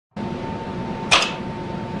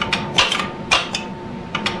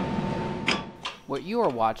What you are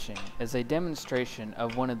watching is a demonstration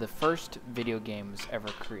of one of the first video games ever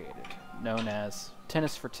created, known as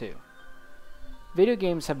Tennis for Two. Video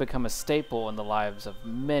games have become a staple in the lives of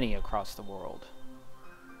many across the world.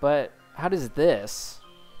 But how does this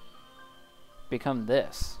become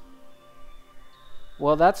this?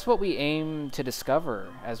 Well, that's what we aim to discover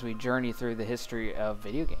as we journey through the history of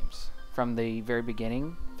video games. From the very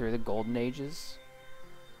beginning, through the golden ages,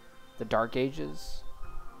 the dark ages,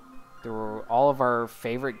 through all of our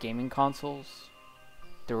favorite gaming consoles,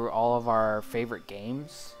 through all of our favorite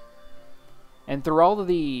games, and through all of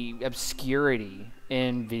the obscurity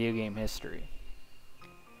in video game history.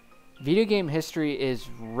 Video game history is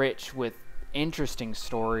rich with interesting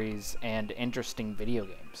stories and interesting video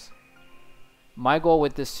games. My goal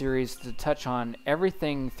with this series is to touch on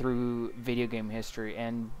everything through video game history,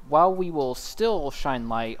 and while we will still shine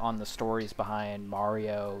light on the stories behind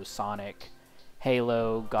Mario, Sonic,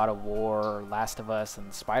 Halo, God of War, Last of Us,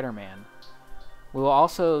 and Spider-Man, we will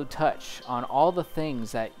also touch on all the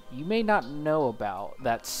things that you may not know about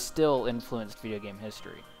that still influenced video game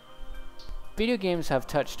history. Video games have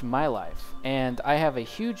touched my life, and I have a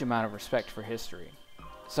huge amount of respect for history.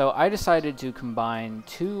 So I decided to combine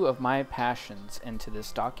two of my passions into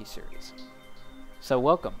this docuseries. So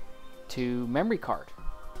welcome to Memory Card,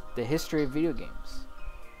 the history of video games.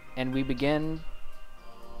 And we begin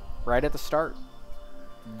right at the start,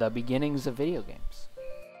 the beginnings of video games.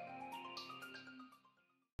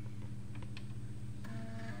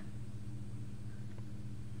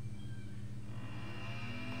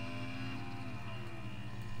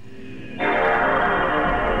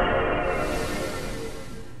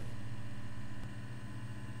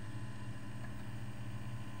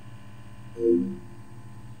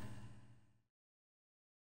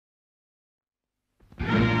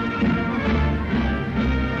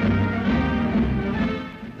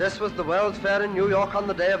 This was the World's Fair in New York on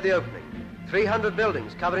the day of the opening. 300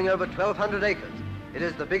 buildings covering over 1,200 acres. It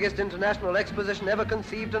is the biggest international exposition ever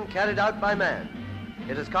conceived and carried out by man.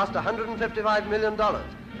 It has cost $155 million,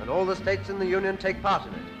 and all the states in the Union take part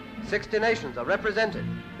in it. 60 nations are represented.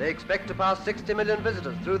 They expect to pass 60 million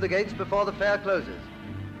visitors through the gates before the fair closes.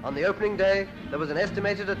 On the opening day, there was an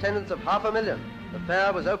estimated attendance of 500,000. The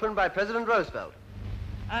fair was opened by President Roosevelt.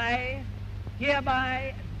 I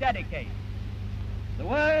hereby dedicate the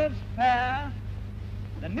World's Fair,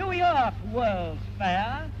 the New York World's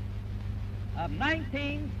Fair of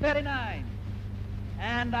 1939,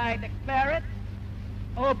 and I declare it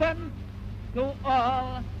open to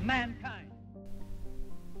all mankind.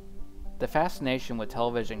 The fascination with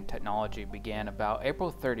television technology began about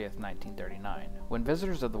April 30th, 1939, when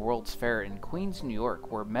visitors of the World's Fair in Queens, New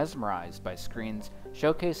York were mesmerized by screens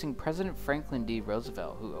showcasing President Franklin D.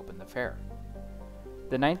 Roosevelt, who opened the fair.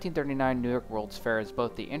 The 1939 New York World's Fair is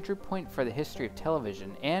both the entry point for the history of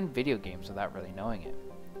television and video games without really knowing it.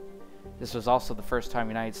 This was also the first time a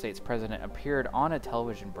United States president appeared on a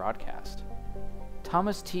television broadcast.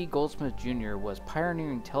 Thomas T. Goldsmith Jr. was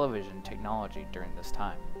pioneering television technology during this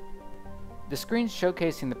time. The screens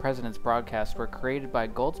showcasing the president's broadcast were created by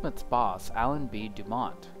Goldsmith's boss, Alan B.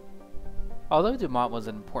 Dumont. Although Dumont was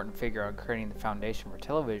an important figure on creating the foundation for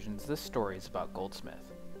televisions, this story is about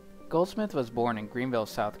Goldsmith. Goldsmith was born in Greenville,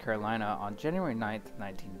 South Carolina on January 9,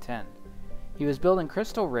 1910. He was building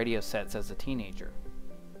crystal radio sets as a teenager.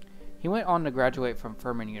 He went on to graduate from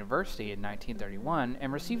Furman University in 1931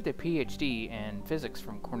 and received a PhD in physics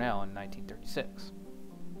from Cornell in 1936.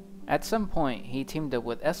 At some point, he teamed up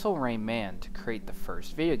with S.L. Ray Mann to create the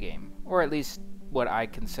first video game, or at least what I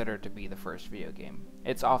consider to be the first video game.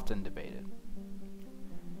 It's often debated.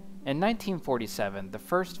 In 1947, the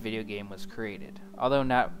first video game was created. Although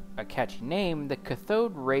not a catchy name, the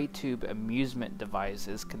Cathode ray tube amusement device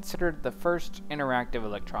is considered the first interactive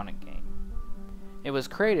electronic game. It was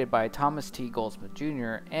created by Thomas T. Goldsmith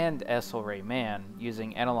Jr. and S.L. Ray Mann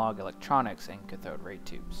using analog electronics and cathode ray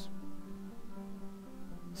tubes.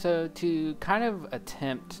 So to kind of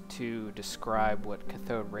attempt to describe what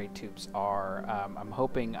cathode ray tubes are, I'm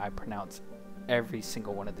hoping I pronounce every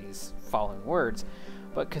single one of these following words.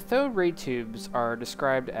 But cathode ray tubes are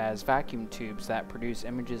described as vacuum tubes that produce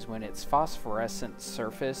images when its phosphorescent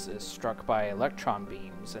surface is struck by electron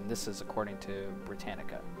beams, and this is according to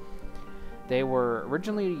Britannica. They were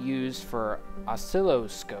originally used for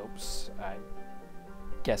oscilloscopes, I'm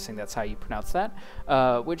guessing that's how you pronounce that,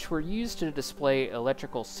 which were used to display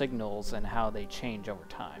electrical signals and how they change over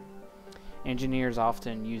time. Engineers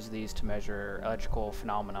often use these to measure electrical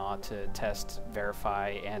phenomena to test,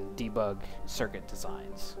 verify, and debug circuit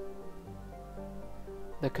designs.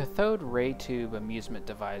 The Cathode ray tube amusement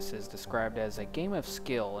device is described as a game of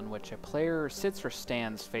skill in which a player sits or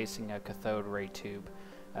stands facing a cathode ray tube,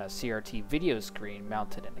 a CRT video screen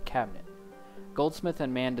mounted in a cabinet. Goldsmith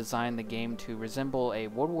and Mann designed the game to resemble a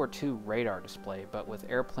World War II radar display, but with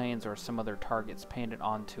airplanes or some other targets painted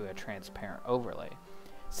onto a transparent overlay,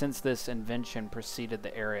 since this invention preceded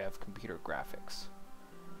the era of computer graphics.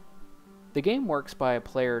 The game works by a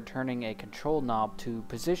player turning a control knob to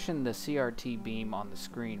position the CRT beam on the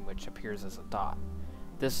screen, which appears as a dot.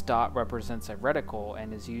 This dot represents a reticle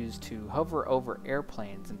and is used to hover over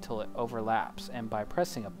airplanes until it overlaps, and by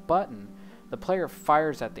pressing a button, the player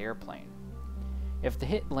fires at the airplane. If the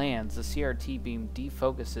hit lands, the CRT beam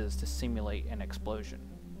defocuses to simulate an explosion.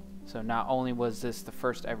 So not only was this the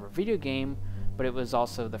first ever video game, but it was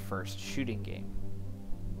also the first shooting game.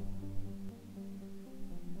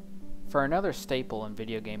 For another staple in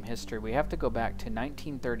video game history, we have to go back to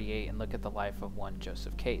 1938 and look at the life of one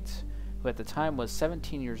Joseph Cates, who at the time was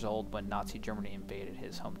 17 years old when Nazi Germany invaded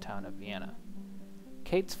his hometown of Vienna.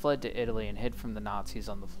 Cates fled to Italy and hid from the Nazis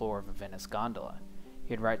on the floor of a Venice gondola.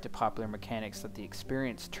 He'd write to Popular Mechanics that the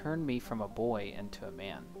experience turned me from a boy into a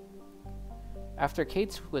man. After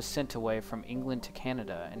Cates was sent away from England to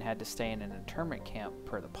Canada and had to stay in an internment camp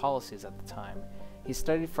per the policies at the time, he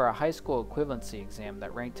studied for a high school equivalency exam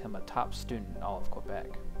that ranked him a top student in all of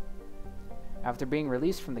Quebec. After being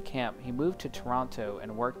released from the camp, he moved to Toronto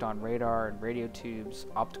and worked on radar and radio tubes,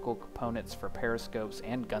 optical components for periscopes,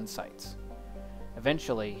 and gun sights.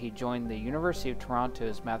 Eventually, he joined the University of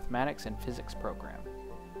Toronto's Mathematics and Physics program.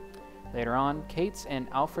 Later on, Cates and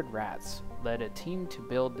Alfred Ratz led a team to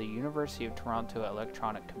build the University of Toronto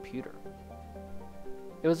electronic computer.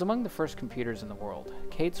 It was among the first computers in the world.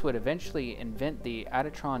 Cates would eventually invent the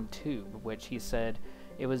Adatron tube, which he said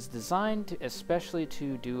it was designed especially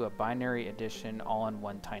to do a binary addition all in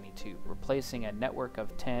one tiny tube, replacing a network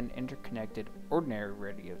of 10 interconnected ordinary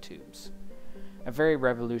radio tubes. A very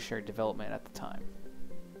revolutionary development at the time.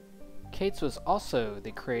 Cates was also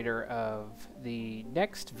the creator of the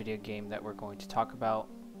next video game that we're going to talk about,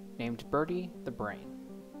 named Bertie the Brain.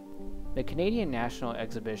 The Canadian National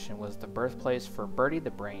Exhibition was the birthplace for Bertie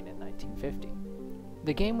the Brain in 1950.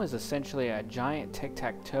 The game was essentially a giant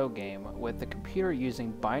tic-tac-toe game with the computer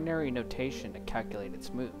using binary notation to calculate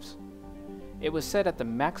its moves. It was said at the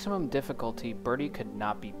maximum difficulty Bertie could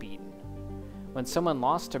not be beaten. When someone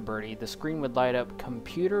lost to Bertie, the screen would light up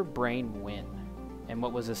 "Computer Brain Win," and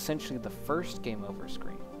what was essentially the first game over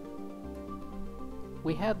screen.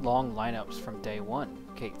 We had long lineups from day one,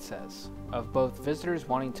 Cates says, of both visitors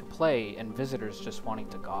wanting to play and visitors just wanting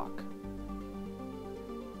to gawk.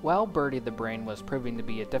 While Bertie the Brain was proving to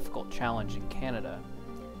be a difficult challenge in Canada,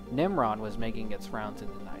 Nimrod was making its rounds in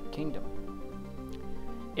the United Kingdom.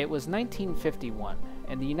 It was 1951,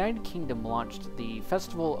 and the United Kingdom launched the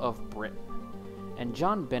Festival of Britain, and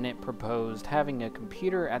John Bennett proposed having a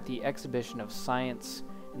computer at the Exhibition of Science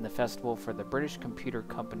in the festival for the British computer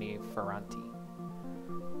company Ferranti.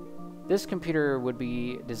 This computer would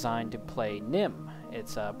be designed to play Nim.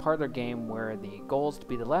 It's a parlor game where the goal is to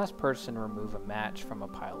be the last person to remove a match from a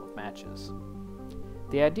pile of matches.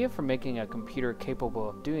 The idea for making a computer capable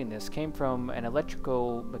of doing this came from an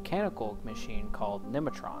electrico-mechanical machine called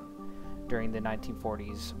Nimrod during the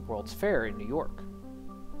 1940s World's Fair in New York.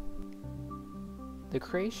 The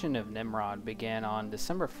creation of Nimrod began on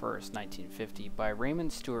December 1st, 1950 by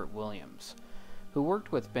Raymond Stewart Williams, who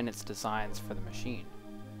worked with Bennett's designs for the machine.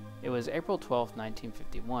 It was April 12,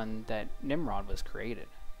 1951 that Nimrod was created.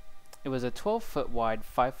 It was a 12-foot wide,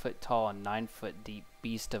 5-foot tall, and 9-foot deep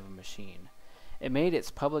beast of a machine. It made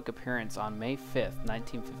its public appearance on May 5,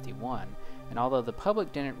 1951, and although the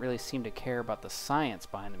public didn't really seem to care about the science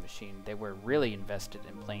behind the machine, they were really invested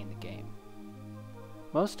in playing the game.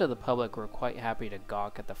 Most of the public were quite happy to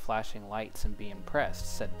gawk at the flashing lights and be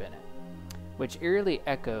impressed, said Bennett, which eerily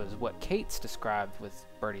echoes what Cates described with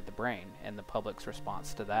Bertie the Brain and the public's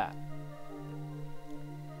response to that.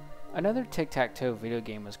 Another tic-tac-toe video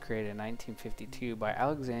game was created in 1952 by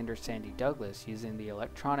Alexander Sandy Douglas using the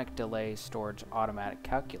electronic delay storage automatic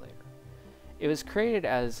calculator. It was created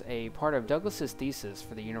as a part of Douglas's thesis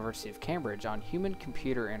for the University of Cambridge on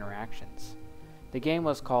human-computer interactions. The game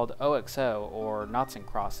was called OXO, or Noughts and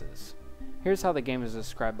Crosses. Here's how the game is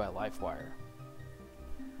described by LifeWire.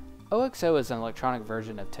 OXO is an electronic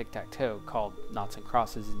version of tic-tac-toe called Noughts and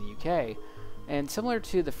Crosses in the UK, and similar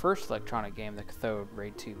to the first electronic game, the Cathode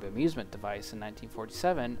ray tube amusement device in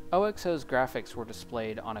 1947, OXO's graphics were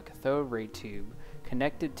displayed on a cathode ray tube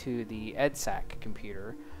connected to the EDSAC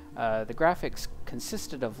computer. The graphics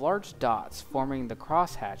consisted of large dots forming the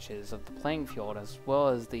crosshatches of the playing field as well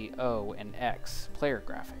as the O and X player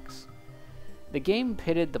graphics. The game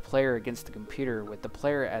pitted the player against the computer, with the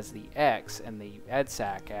player as the X and the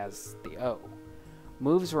EDSAC as the O.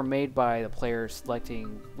 Moves were made by the player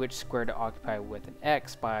selecting which square to occupy with an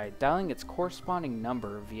X by dialing its corresponding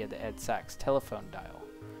number via the EDSAC's telephone dial.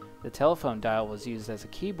 The telephone dial was used as a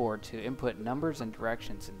keyboard to input numbers and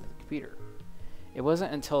directions into the computer. It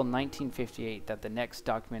wasn't until 1958 that the next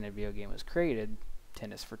documented video game was created,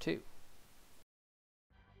 Tennis for Two.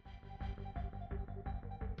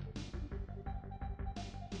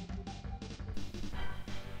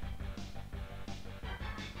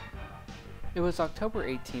 It was October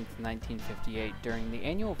 18, 1958, during the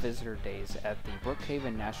annual visitor days at the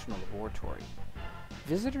Brookhaven National Laboratory.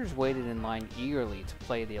 Visitors waited in line eagerly to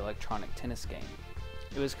play the electronic tennis game.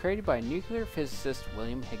 It was created by nuclear physicist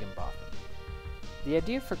William Higginbotham. The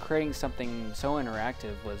idea for creating something so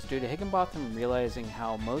interactive was due to Higginbotham realizing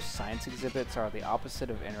how most science exhibits are the opposite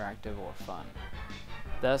of interactive or fun.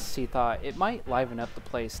 Thus, he thought it might liven up the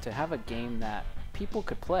place to have a game that people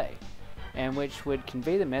could play, and which would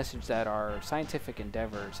convey the message that our scientific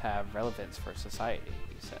endeavors have relevance for society,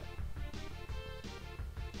 he said.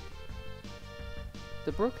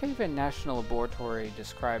 The Brookhaven National Laboratory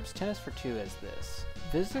describes Tennis for Two as this.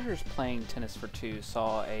 Visitors playing Tennis for Two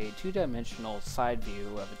saw a two-dimensional side view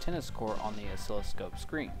of a tennis court on the oscilloscope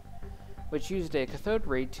screen, which used a cathode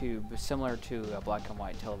ray tube similar to a black and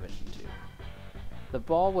white television tube. The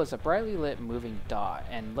ball was a brightly lit moving dot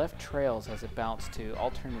and left trails as it bounced to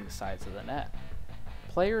alternating sides of the net.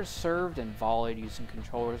 Players served and volleyed using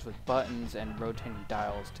controllers with buttons and rotating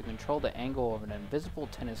dials to control the angle of an invisible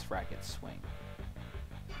tennis racket swing.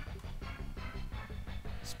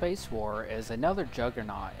 Spacewar is another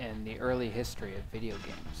juggernaut in the early history of video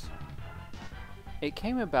games. It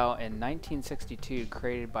came about in 1962,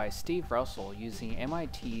 created by Steve Russell using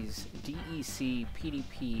MIT's DEC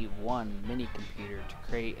PDP-1 minicomputer to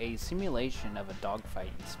create a simulation of a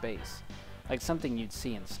dogfight in space, like something you'd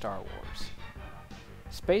see in Star Wars.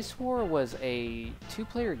 Spacewar was a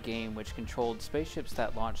two-player game which controlled spaceships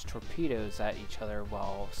that launched torpedoes at each other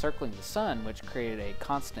while circling the sun, which created a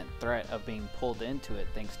constant threat of being pulled into it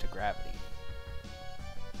thanks to gravity.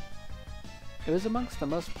 It was amongst the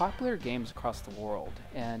most popular games across the world,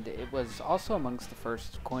 and it was also amongst the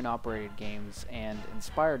first coin-operated games and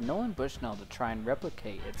inspired Nolan Bushnell to try and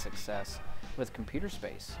replicate its success with Computer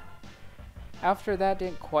Space. After that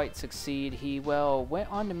didn't quite succeed, he,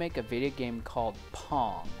 went on to make a video game called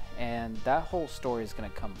Pong, and that whole story is going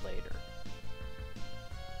to come later.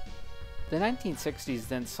 The 1960s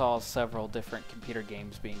then saw several different computer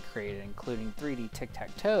games being created, including 3D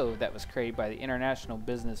Tic-Tac-Toe that was created by the International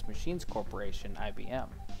Business Machines Corporation, IBM.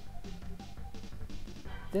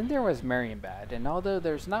 Then there was Marienbad, and although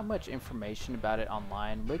there's not much information about it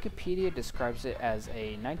online, Wikipedia describes it as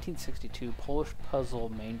a 1962 Polish puzzle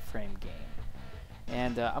mainframe game.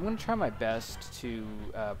 And I'm going to try my best to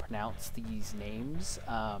pronounce these names,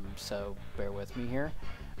 so bear with me here.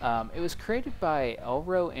 It was created by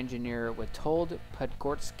Elro engineer Witold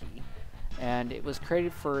Podgorski, and it was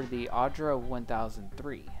created for the Audra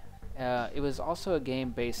 1003. It was also a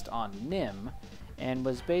game based on NIM, and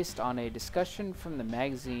was based on a discussion from the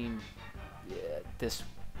magazine, this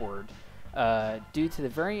word, due to the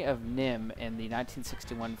variant of NIM in the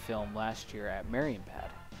 1961 film Last Year at Marienbad.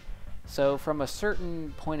 So from a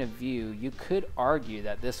certain point of view, you could argue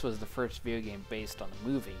that this was the first video game based on a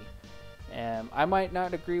movie. I might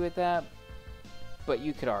not agree with that, but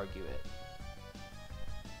you could argue it.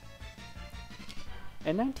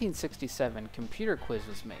 In 1967, Computer Quiz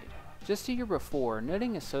was made. Just a year before,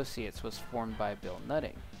 Nutting Associates was formed by Bill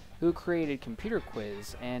Nutting, who created Computer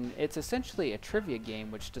Quiz, and it's essentially a trivia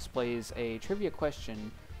game which displays a trivia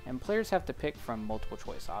question and players have to pick from multiple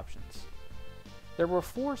choice options. There were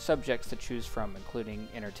 4 subjects to choose from, including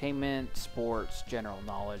entertainment, sports, general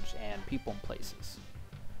knowledge, and people and places.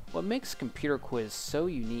 What makes Computer Quiz so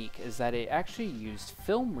unique is that it actually used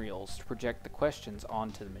film reels to project the questions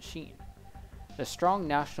onto the machine. The Strong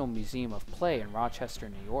National Museum of Play in Rochester,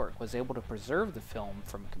 New York was able to preserve the film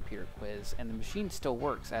from Computer Quiz, and the machine still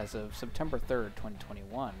works as of September 3rd,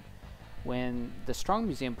 2021, when the Strong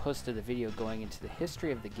Museum posted a video going into the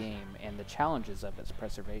history of the game and the challenges of its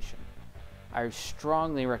preservation. I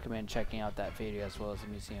strongly recommend checking out that video as well as the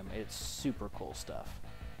museum. It's super cool stuff.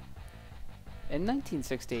 In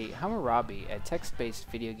 1968, Hammurabi, a text-based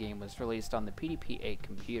video game, was released on the PDP-8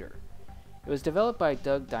 computer. It was developed by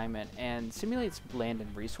Doug Diamond and simulates land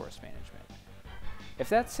and resource management. If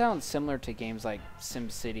that sounds similar to games like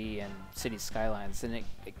SimCity and City Skylines, then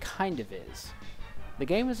it kind of is. The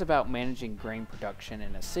game is about managing grain production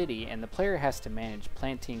in a city, and the player has to manage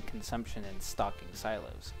planting, consumption, and stocking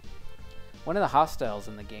silos. One of the hostiles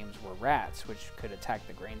in the games were rats, which could attack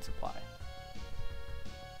the grain supply.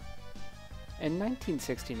 In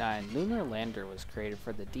 1969, Lunar Lander was created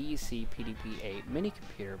for the DEC PDP-8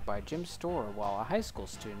 minicomputer by Jim Storer while a high school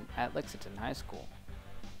student at Lexington High School.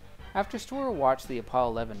 After Storer watched the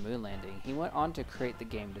Apollo 11 moon landing, he went on to create the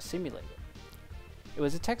game to simulate it. It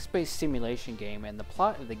was a text-based simulation game, and the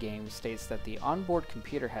plot of the game states that the onboard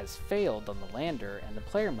computer has failed on the lander and the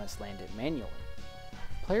player must land it manually.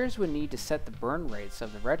 Players would need to set the burn rates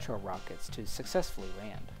of the retro rockets to successfully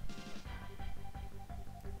land.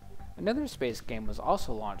 Another space game was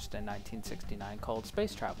also launched in 1969 called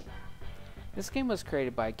Space Travel. This game was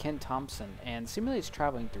created by Ken Thompson and simulates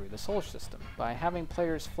traveling through the solar system by having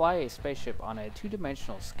players fly a spaceship on a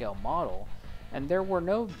two-dimensional scale model, and there were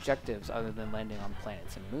no objectives other than landing on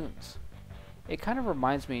planets and moons. It kind of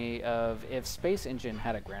reminds me of if Space Engine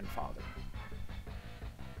had a grandfather.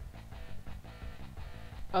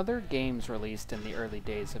 Other games released in the early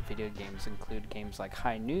days of video games include games like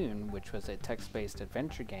High Noon, which was a text-based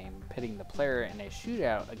adventure game pitting the player in a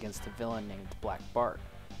shootout against a villain named Black Bart.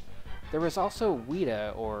 There was also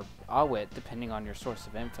Ouida, or Awit, depending on your source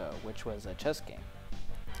of info, which was a chess game.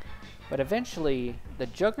 But eventually, the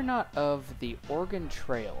juggernaut of the Oregon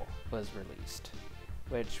Trail was released,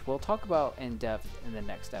 which we'll talk about in depth in the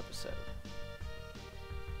next episode.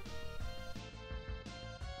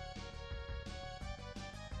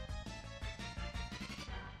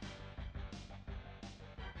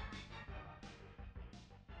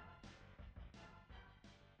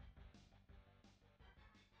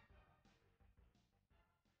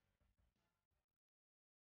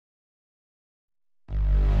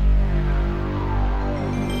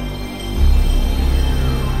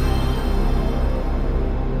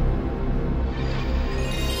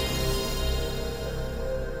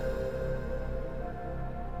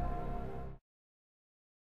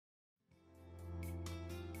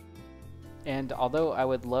 And although I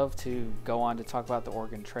would love to go on to talk about the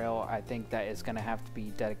Oregon Trail, I think that is going to have to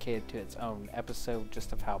be dedicated to its own episode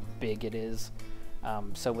just of how big it is.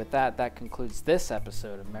 So with that, that concludes this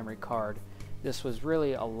episode of Memory Card. This was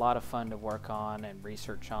really a lot of fun to work on and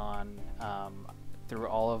research on through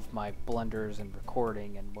all of my blunders and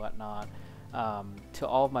recording and whatnot. To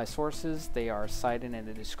all of my sources, they are cited in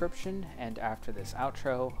the description, and after this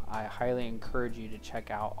outro, I highly encourage you to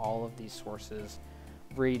check out all of these sources,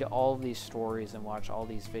 read all of these stories, and watch all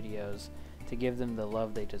these videos to give them the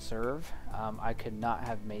love they deserve. I could not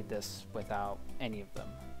have made this without any of them.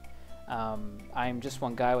 I'm just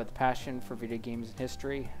one guy with a passion for video games and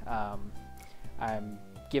history. I'm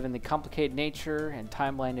given the complicated nature and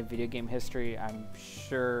timeline of video game history, I'm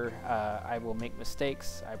sure I will make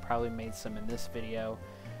mistakes. I probably made some in this video.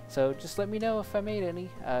 So just let me know if I made any.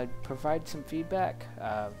 Provide some feedback.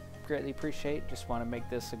 Greatly appreciate. Just want to make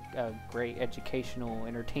this a great educational,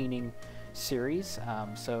 entertaining series.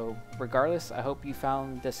 So regardless, I hope you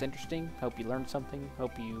found this interesting. Hope you learned something.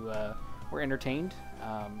 Hope you were entertained.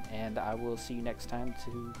 And I will see you next time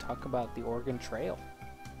to talk about the Oregon Trail.